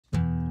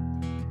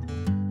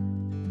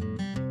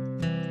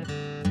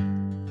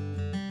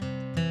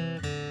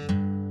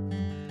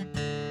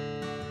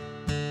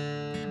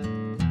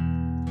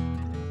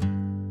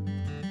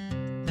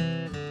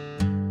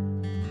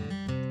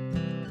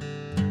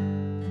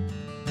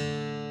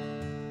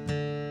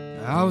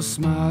I was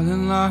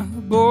smiling like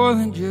a boy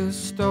that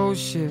just stole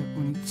shit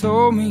when he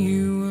told me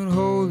you would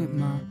hold it,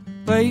 my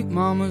late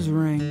mama's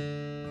ring.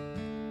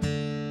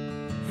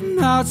 And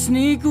I'd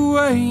sneak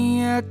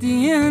away at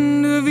the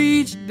end of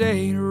each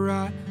day to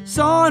write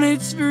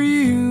sonnets for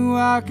you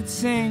I could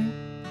sing.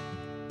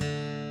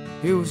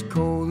 It was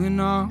cold in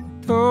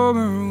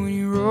October when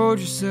you rolled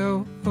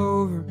yourself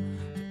over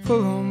to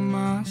pull on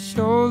my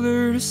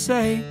shoulder to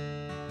say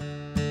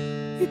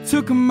it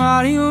took a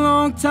mighty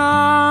long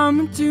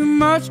time and too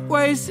much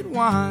wasted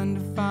wine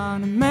to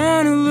find a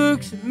man who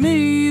looks at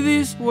me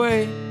this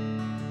way.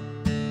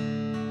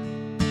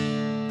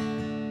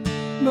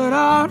 But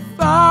I'd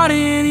fight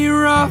any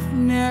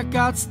roughneck,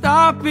 I'd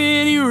stop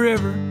any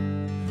river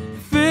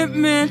if it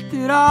meant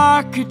that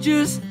I could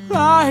just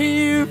lie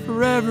here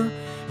forever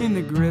in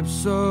the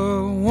grips of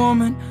a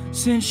woman.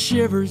 Sends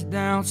shivers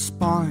down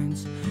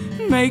spines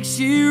and makes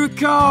you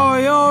recall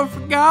your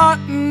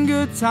forgotten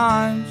good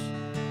times.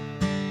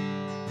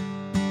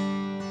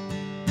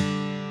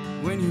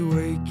 When you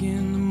wake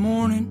in the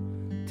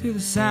morning to the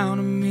sound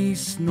of me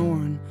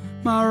snoring,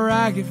 my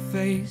ragged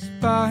face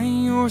by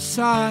your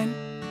side,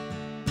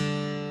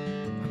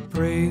 I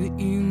pray that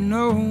you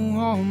know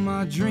all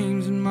my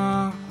dreams and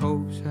my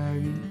hopes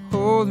have you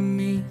holding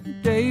me the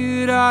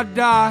day that I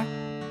die.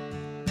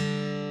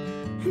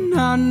 And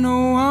I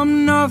know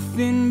I'm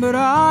nothing, but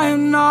I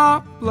am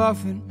not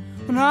bluffing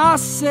when I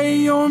say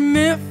you're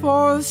meant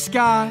for the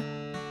sky.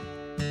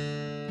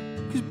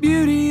 'Cause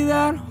beauty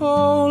that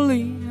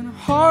holy,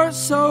 heart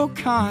so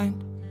kind,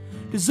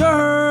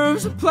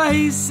 deserves a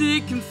place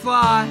it can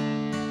fly.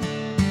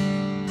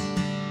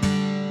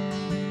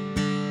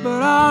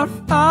 But I'd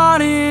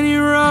fight any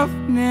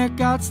roughneck,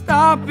 I'd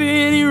stop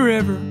any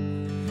river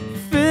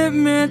if it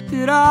meant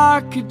that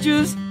I could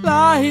just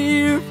lie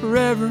here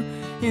forever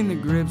in the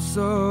grips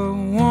of a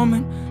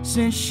woman.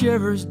 Sends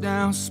shivers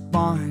down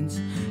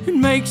spines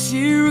and makes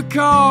you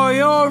recall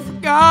your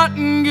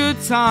forgotten good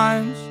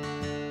times.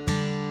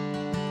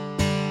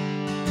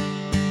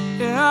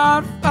 Yeah,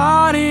 I'd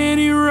fight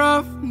any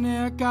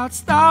roughneck, I'd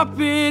stop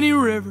any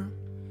river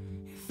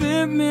if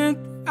it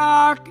meant that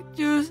I could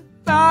just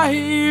lie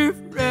here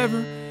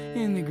forever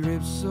in the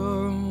grips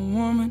of a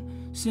woman.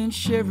 Sends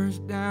shivers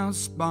down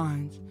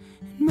spines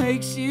and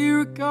makes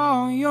you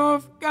recall your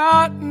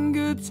forgotten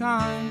good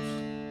times.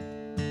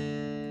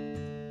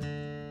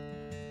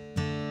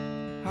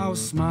 I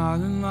was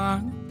smiling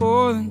like a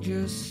boy that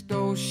just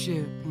stole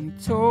shit when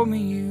he told me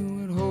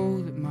you would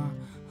hold it, my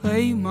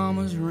late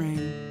mama's ring.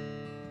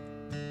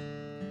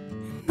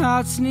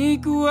 I'd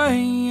sneak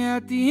away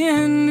at the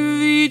end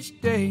of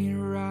each day to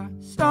write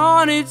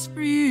sonnets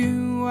for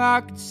you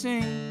I could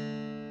sing.